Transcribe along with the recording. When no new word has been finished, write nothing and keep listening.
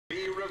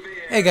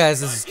Hey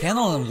guys, this is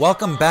Kendall and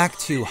welcome back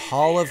to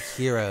Hall of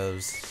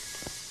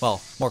Heroes.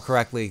 Well, more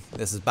correctly,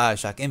 this is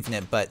Bioshock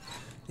Infinite, but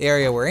the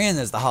area we're in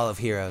is the Hall of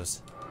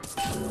Heroes.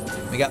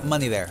 We got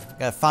money there.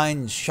 Gotta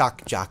find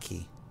Shock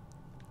Jockey.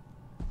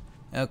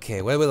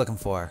 Okay, what are we looking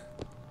for?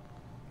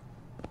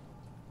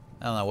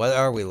 I don't know, what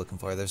are we looking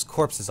for? There's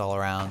corpses all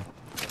around.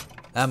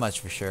 That much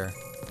for sure.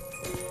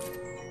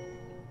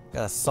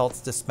 Got a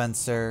salt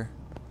dispenser.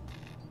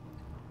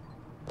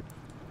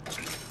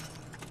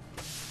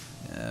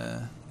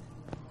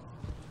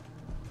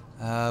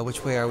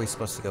 Which way are we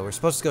supposed to go? We're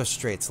supposed to go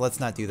straight, so let's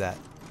not do that.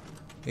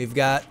 We've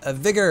got a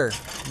vigor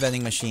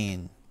vending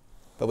machine,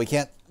 but we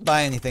can't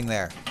buy anything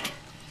there.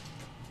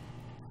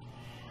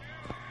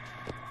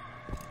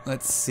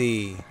 Let's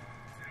see.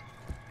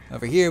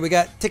 Over here we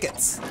got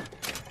tickets.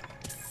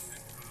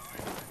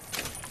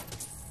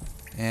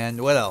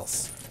 And what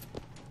else?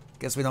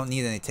 Guess we don't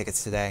need any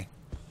tickets today.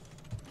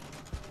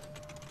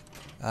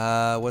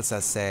 What's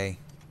that say?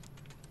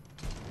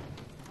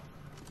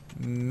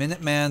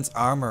 Minuteman's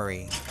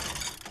Armory.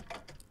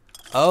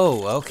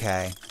 Oh,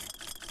 okay.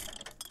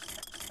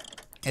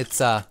 It's,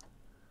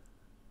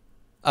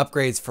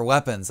 upgrades for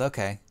weapons.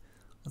 Okay.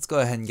 Let's go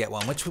ahead and get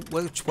one.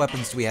 Which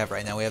weapons do we have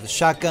right now? We have the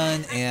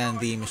shotgun and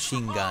the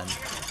machine gun.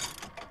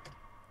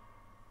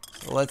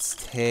 So let's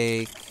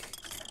take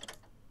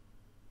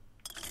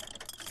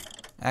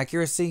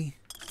accuracy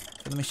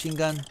for the machine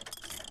gun.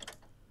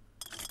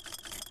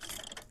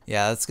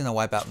 Yeah, that's gonna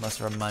wipe out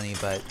most of our money,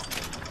 but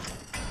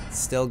it's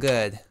still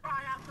good.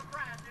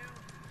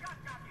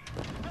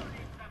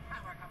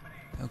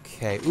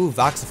 Okay, ooh,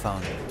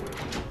 voxophone.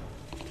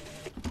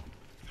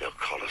 They'll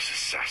call us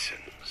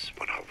assassins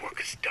when our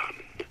work is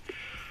done.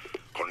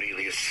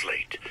 Cornelius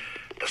Slate,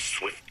 the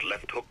swift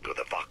left hook of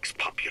the Vox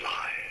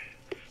Populi.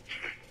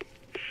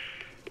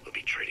 We'll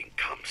be trading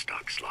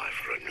Comstock's life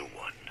for a new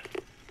one.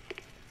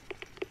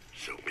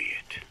 So be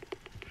it.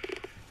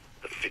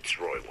 The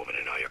Fitzroy woman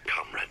and I are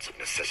comrades of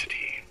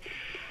necessity.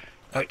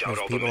 Oh, I doubt there's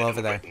all the people men over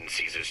who there. went in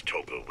Caesar's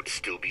toga would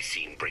still be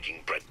seen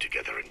breaking bread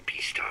together in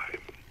peacetime.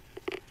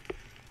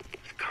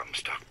 With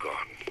Comstock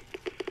gone,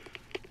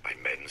 my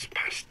men's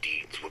past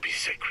deeds will be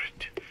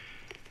sacred,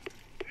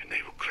 and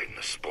they will claim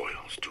the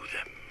spoils due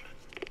them.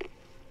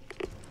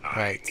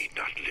 Right. I need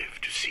not live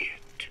to see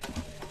it.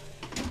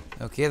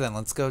 Okay, then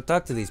let's go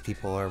talk to these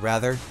people, or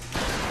rather,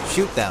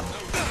 shoot them.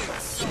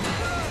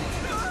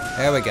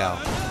 There we go.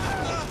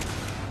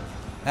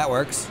 That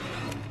works.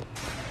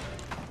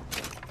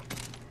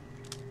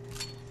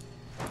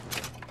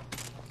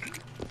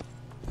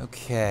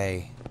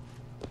 Okay.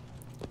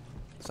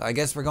 So I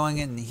guess we're going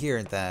in here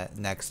at that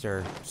next,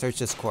 or search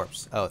this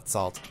corpse. Oh, it's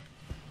salt.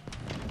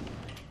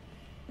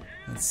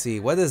 Let's see,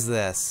 what is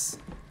this?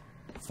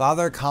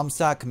 Father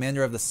Comstock,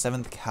 commander of the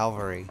 7th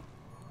Cavalry.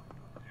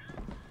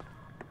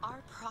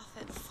 Our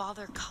prophet,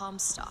 Father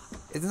Comstock.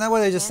 Isn't that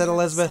what I just said,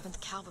 commander of the Elizabeth?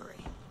 7th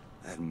Cavalry.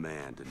 That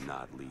man did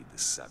not lead the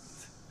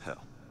 7th.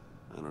 Hell,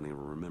 I don't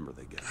even remember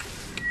the guy.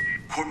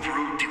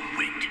 Corporal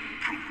DeWitt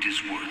proved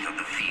his worth on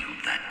the field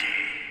that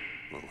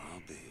day. Well,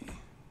 I'll be.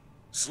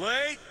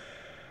 Slate?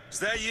 Is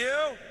that you?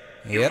 Yep.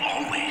 You've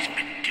always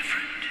been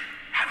different,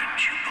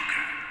 haven't you,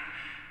 Booker?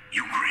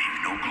 You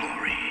crave no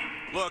glory.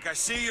 Look, I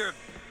see you're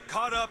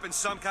caught up in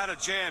some kind of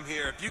jam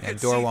here. If you That could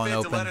door see won't fit to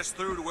open. let us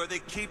through to where they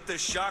keep the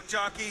shock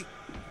jockey,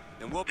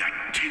 then we'll...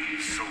 That tin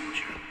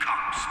soldier,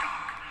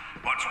 Comstock.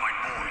 Once my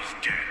boy's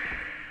dead,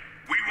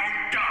 we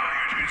won't die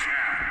at his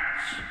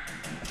hands.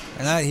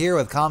 We're not here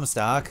with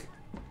Comstock.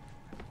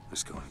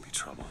 There's going to be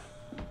trouble.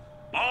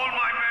 All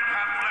my men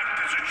have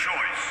left is a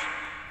choice.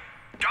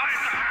 Die at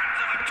the hands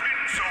of a tin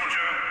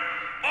soldier,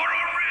 or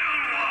a real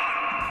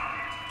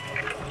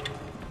one.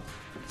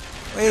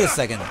 Wait a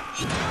second.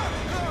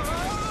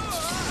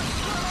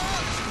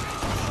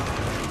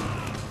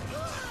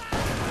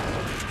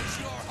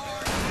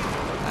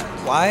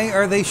 Why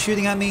are they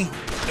shooting at me?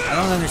 I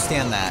don't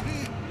understand that.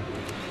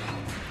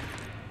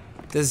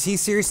 Does he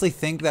seriously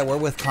think that we're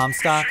with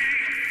Comstock?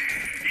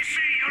 You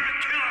see, you're a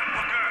killer,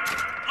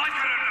 Booker. Like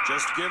it or not.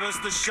 Just give us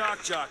the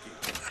shock jockey.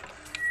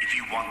 If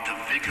you want the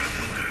vigor,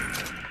 Booker,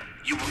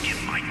 you will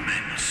give my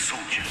men a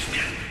soldier's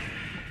death.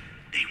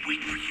 They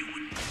wait for you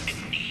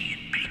in knee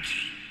and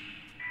Bakey.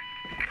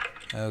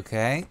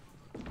 Okay.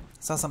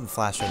 Saw something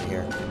flash over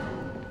here.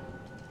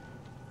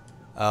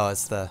 Oh,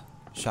 it's the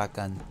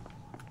shotgun.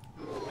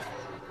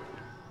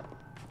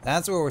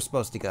 That's where we're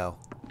supposed to go.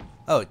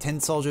 Oh, tin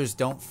soldiers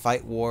don't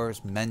fight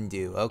wars, men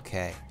do.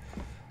 Okay.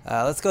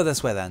 Let's go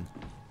this way then.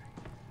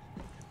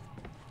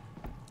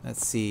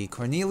 Let's see.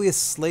 Cornelius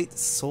Slate,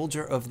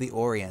 Soldier of the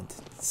Orient.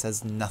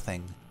 Says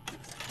nothing.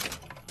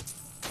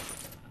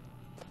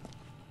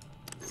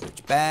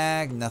 Search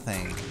bag,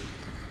 nothing.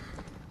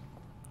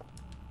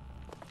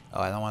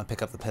 Oh, I don't want to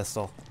pick up the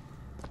pistol.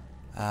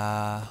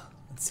 Let's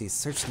see.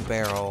 Search the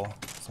barrel.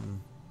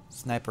 Some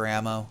sniper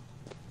ammo.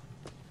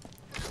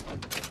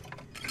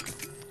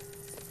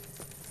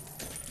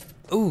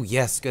 Ooh,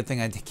 yes, good thing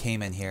I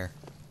came in here.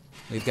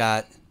 We've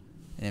got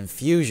an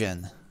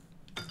infusion.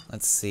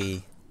 Let's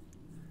see.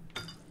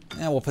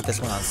 Yeah, we'll put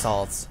this one on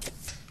salts.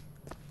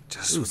 Tell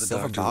Just Ooh, what the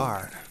silver doctor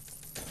bar.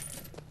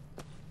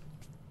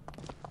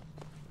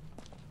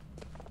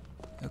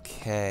 wanted.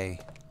 Okay.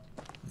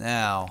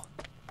 Now,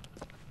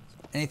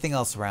 anything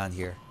else around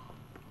here?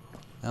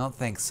 I don't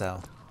think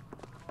so.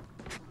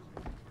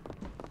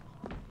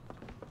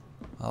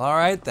 Well,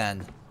 alright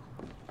then.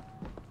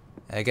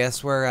 I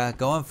guess we're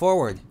going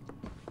forward.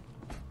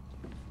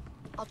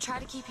 I'll try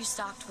to keep you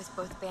stocked with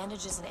both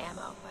bandages and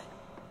ammo,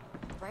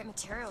 but the right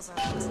materials are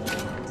always in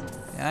hand.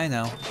 Yeah, I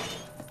know.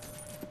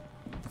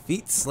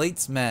 Defeat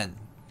Slate's men.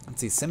 Let's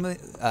see.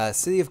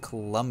 City of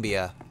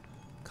Columbia.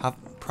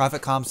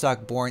 Prophet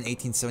Comstock, born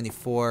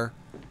 1874.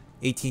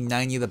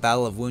 1890, the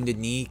Battle of Wounded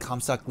Knee.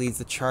 Comstock leads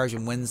the charge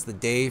and wins the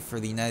day for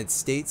the United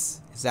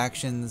States. His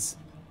actions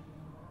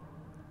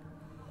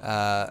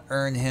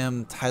earn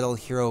him title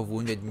Hero of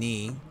Wounded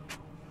Knee.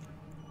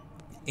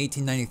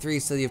 1893,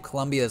 City of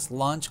Columbia is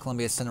launched.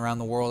 Columbia is sent around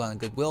the world on a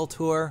goodwill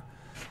tour.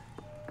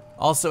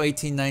 Also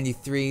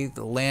 1893,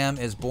 the Lamb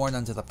is born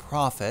unto the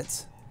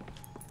Prophet.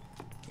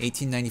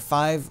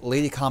 1895,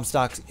 Lady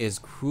Comstock is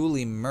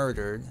cruelly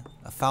murdered.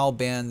 A foul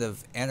band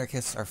of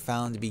anarchists are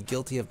found to be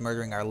guilty of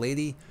murdering Our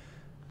Lady,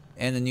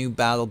 and a new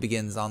battle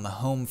begins on the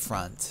home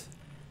front.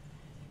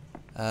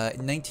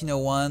 In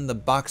 1901, the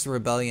Boxer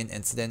Rebellion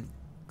incident.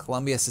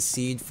 Columbia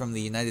seceded from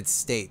the United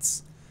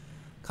States.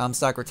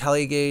 Comstock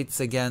retaliates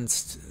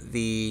against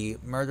the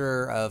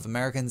murder of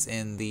Americans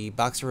in the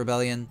Boxer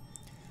Rebellion.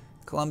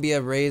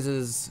 Columbia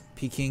razes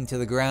Peking to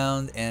the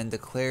ground and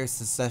declares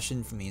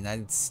secession from the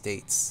United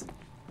States.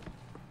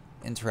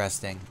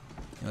 Interesting.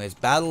 Anyways,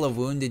 Battle of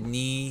Wounded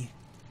Knee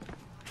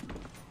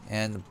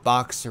and the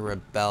Boxer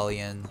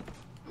Rebellion.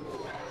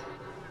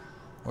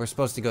 We're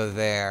supposed to go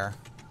there.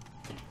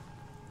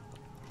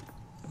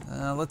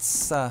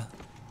 Let's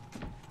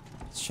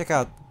check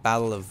out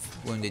Battle of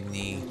Wounded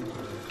Knee.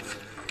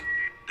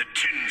 The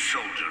Tin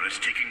Soldier has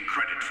taken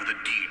credit for the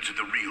deeds of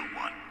the real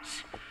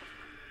ones.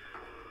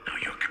 Now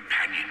your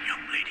companion,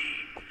 young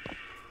lady,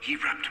 he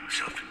wrapped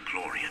himself in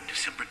glory on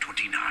December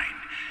 29,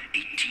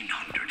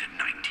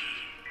 1890.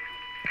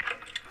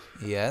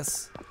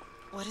 Yes.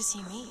 What does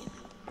he mean?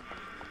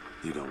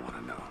 You don't want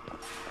to know.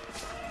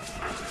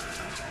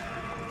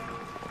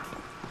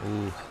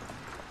 Ooh.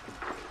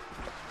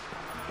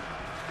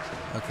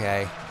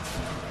 Okay.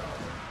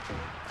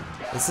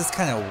 This is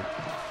kind of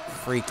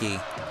freaky.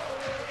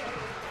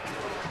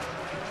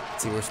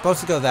 Let's see, we're supposed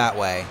to go that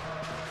way.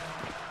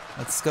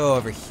 Let's go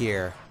over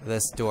here.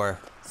 This door.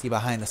 See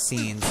behind the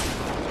scenes.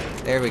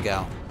 There we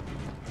go.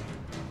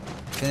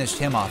 Finished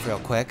him off real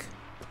quick.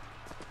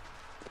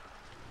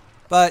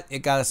 But it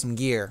got us some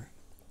gear.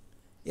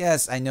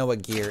 Yes, I know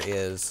what gear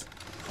is.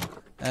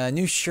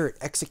 New shirt,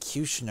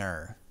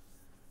 Executioner.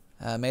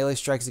 Melee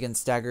strikes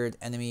against staggered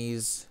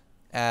enemies.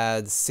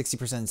 Adds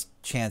 60%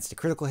 chance to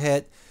critical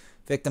hit.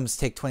 Victims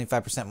take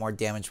 25% more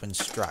damage when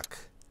struck.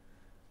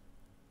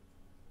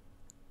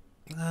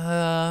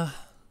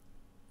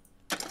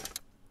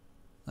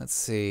 Let's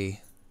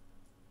see.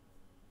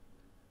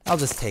 I'll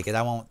just take it.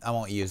 I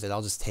won't use it.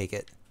 I'll just take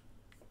it.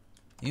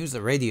 Use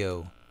the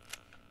radio.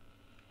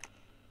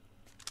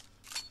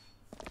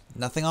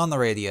 Nothing on the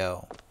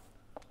radio.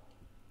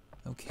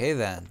 Okay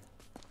then.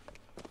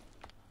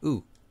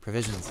 Ooh,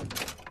 provisions.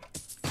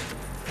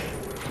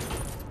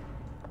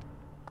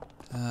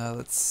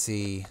 Let's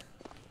see.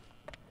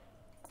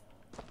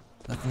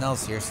 Nothing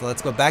else here, so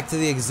let's go back to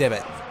the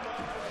exhibit.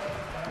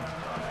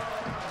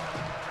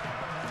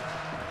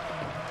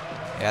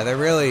 Yeah, they're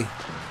really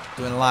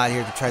doing a lot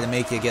here to try to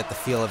make you get the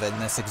feel of it in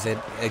this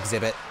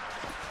exhibit.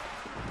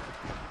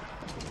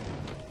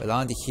 But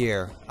on to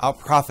here. Our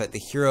Prophet, the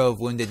Hero of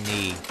Wounded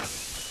Knee.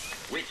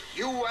 With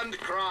hue and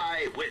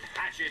cry, with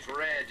hatchet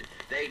red,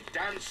 they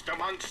danced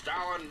amongst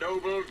our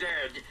noble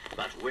dead.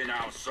 But when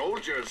our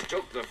soldiers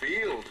took the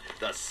field,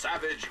 the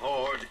savage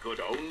horde could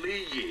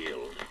only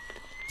yield.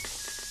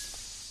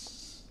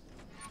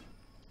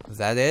 Is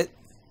that it?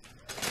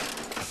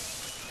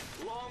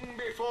 Long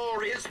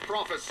before his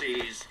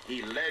prophecies,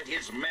 he led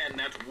his men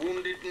at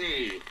Wounded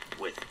Knee.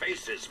 With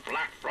faces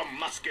black from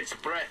musket's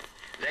breath,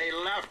 they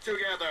laughed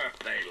together,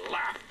 they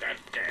laughed at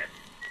death.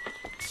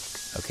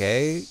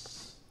 Okay.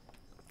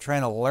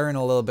 Trying to learn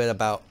a little bit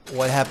about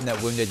what happened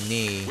at Wounded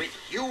Knee. With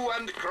hue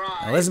and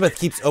cry, Elizabeth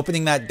keeps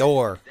opening that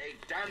door. they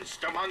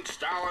danced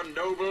amongst our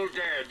noble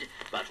dead.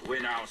 But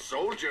when our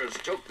soldiers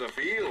took the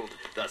field,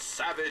 the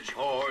savage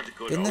horde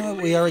could Didn't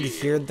only we already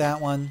yield. hear that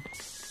one?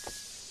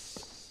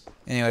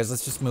 Anyways,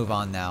 let's just move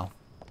on now.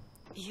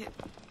 You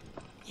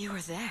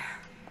were there.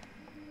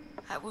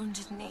 At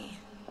Wounded Knee.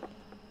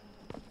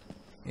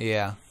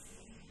 Yeah.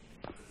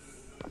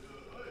 Tell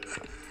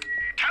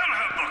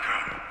her,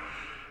 Booker.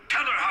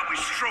 Tell her how we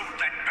strode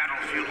that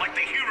battlefield like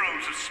the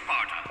heroes of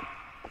Sparta.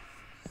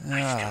 I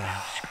still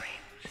have the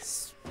screams.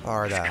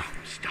 Sparta.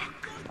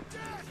 Comstock.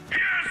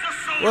 Here's the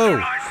soldier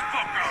Whoa. I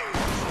spoke of.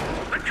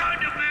 The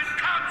kind of man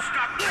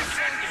Comstock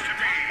presents to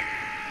me.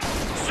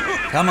 Say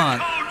if Come I on.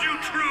 told you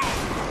true.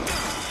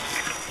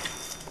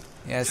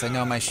 Yes, I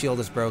know my shield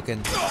is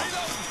broken.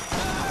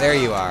 There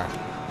you are.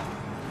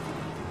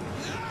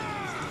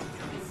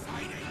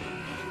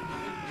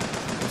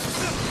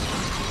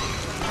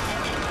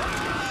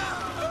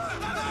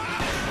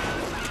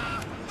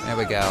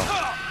 we go.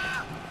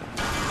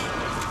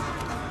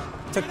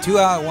 Took 2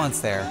 out at once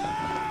there.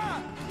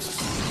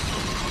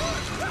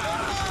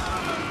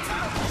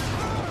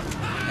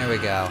 There we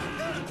go.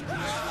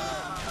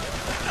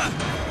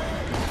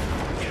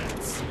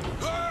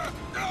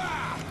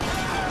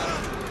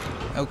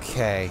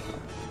 Okay.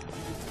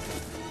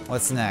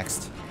 What's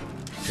next?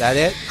 Is that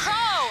it?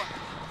 Crow!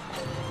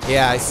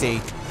 Yeah, I see.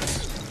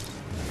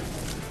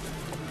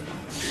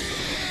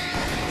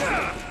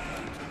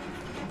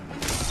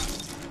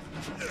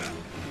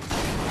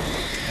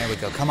 There we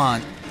go. Come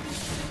on.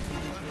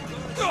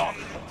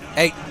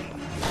 Hey!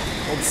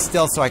 Hold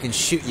still so I can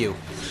shoot you.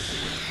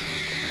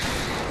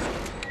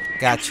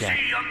 Gotcha. You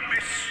see, young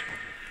miss?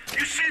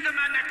 You see the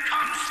man that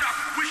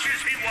Comstock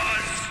wishes he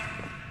was?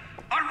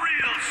 A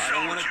real soldier. I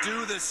don't want to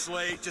do this,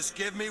 Slade. Just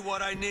give me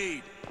what I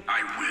need.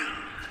 I will.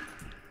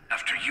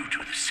 After you do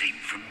the same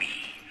for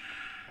me.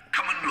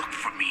 Come and look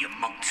for me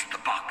amongst the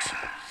boxes.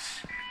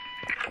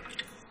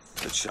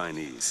 The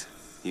Chinese.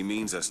 He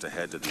means us to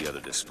head to the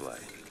other display.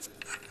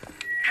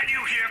 Can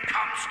you hear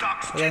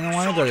Comstock's But I don't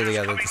want to go to the soldiers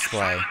other coming display.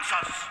 silence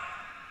us?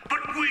 But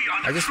we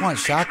are the I just true want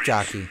Shock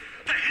patriots. Jockey.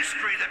 The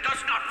history that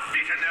does not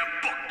fit in their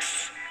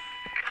books.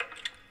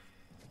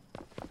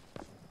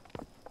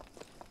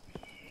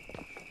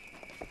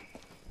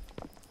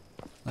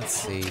 Let's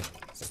see.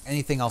 Is there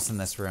anything else in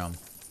this room?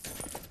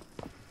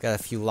 Got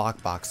a few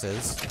lock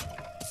boxes.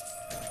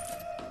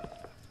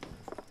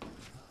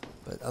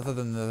 But other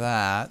than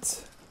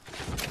that...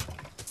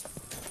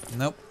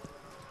 Nope.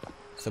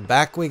 So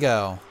back we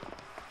go.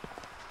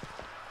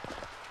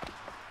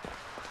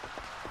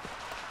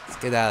 Let's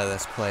get out of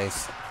this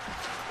place.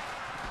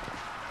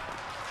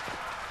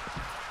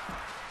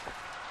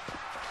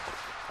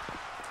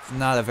 It's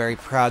not a very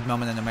proud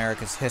moment in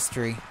America's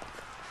history.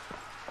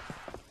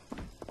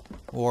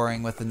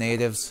 Warring with the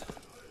natives.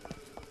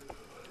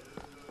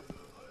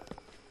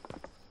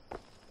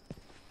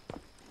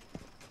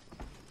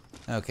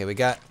 Okay, we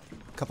got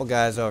a couple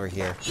guys over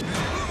here.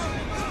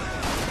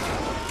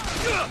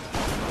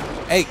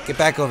 Hey, get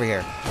back over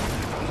here.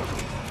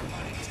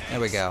 There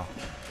we go.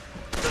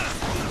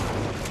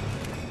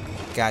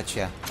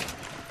 Gotcha.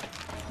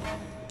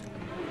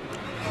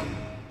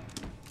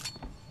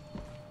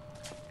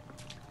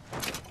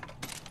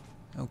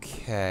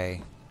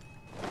 Okay.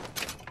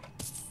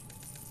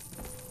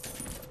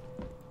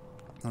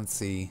 Let's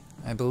see.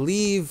 I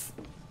believe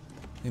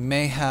we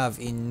may have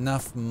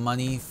enough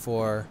money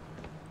for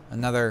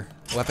another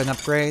weapon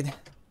upgrade.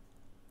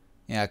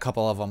 Yeah, a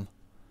couple of them.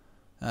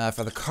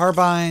 For the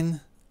carbine,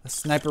 the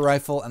sniper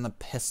rifle, and the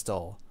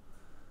pistol.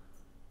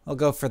 I'll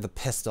go for the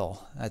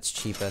pistol. That's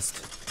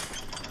cheapest.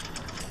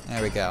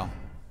 There we go.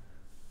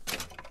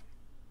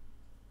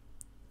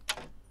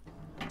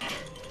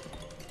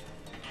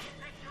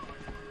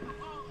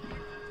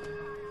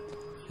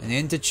 And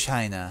into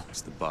China.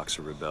 It's the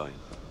Boxer Rebellion.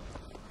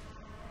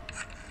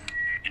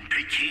 In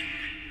Peking,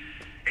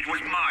 it was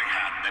my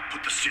hand that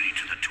put the city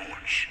to the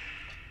torch.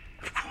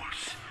 Of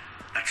course,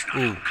 that's not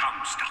how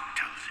Comstock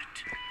tells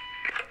it.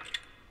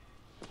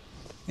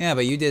 Yeah,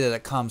 but you did it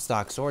at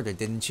Comstock's order,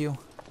 didn't you?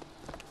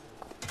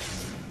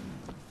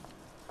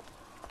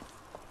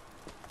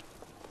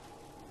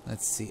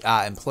 Let's see.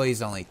 Ah,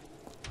 employees only.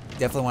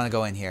 Definitely want to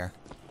go in here.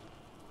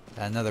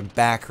 Got another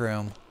back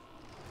room.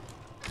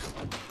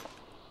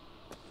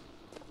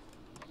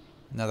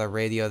 Another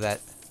radio that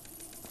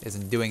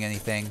isn't doing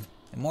anything.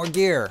 And more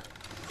gear.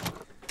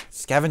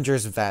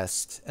 Scavenger's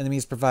vest.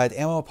 Enemies provide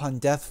ammo upon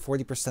death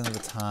 40% of the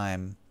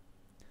time.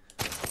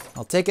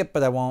 I'll take it,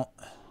 but I won't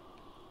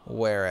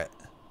wear it.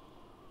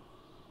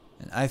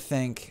 And I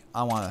think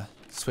I want to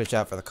switch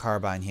out for the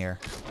carbine here.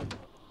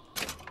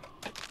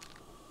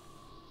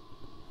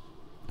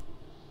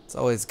 It's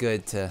always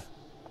good to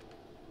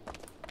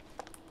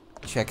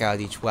check out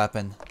each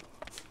weapon.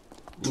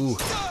 Ooh.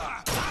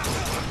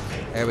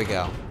 There we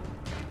go.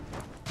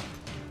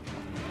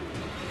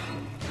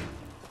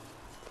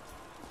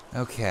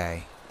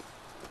 Okay.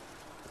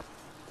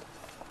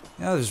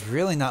 You know, there's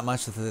really not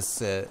much that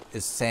this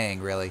is saying,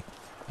 really.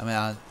 I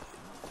mean,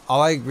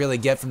 all I really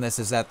get from this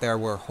is that there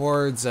were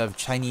hordes of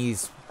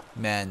Chinese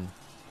men.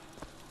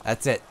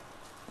 That's it.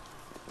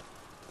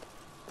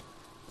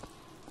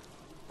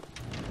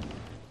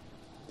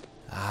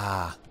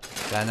 Ah,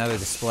 got another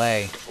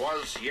display.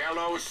 'Twas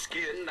yellow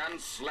skin and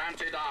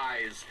slanted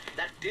eyes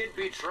that did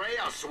betray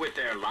us with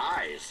their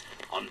lies,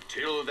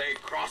 until they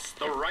crossed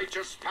the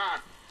righteous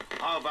path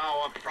of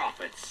our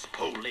prophet's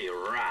holy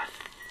wrath.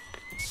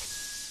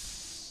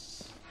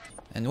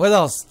 And what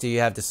else do you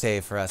have to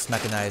say for us,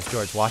 Mechanized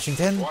George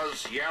Washington?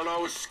 'Twas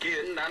yellow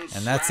skin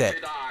and that's it.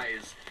 slanted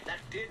eyes that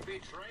did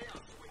betray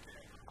us with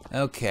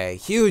their... Okay,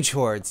 huge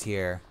hordes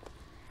here.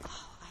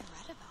 Oh, I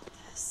read about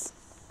this.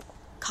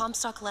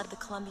 Comstock led the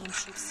Colombian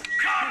troops.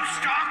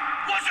 Comstock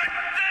wasn't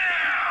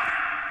there!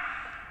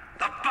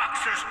 The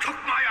Boxers took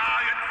my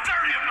eye and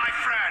 30 of my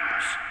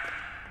friends!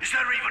 Is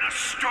there even a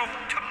stone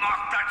to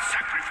mark that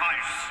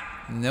sacrifice?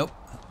 Nope.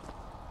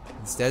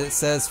 Instead it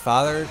says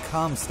Father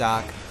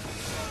Comstock.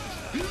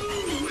 You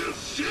will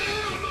share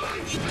my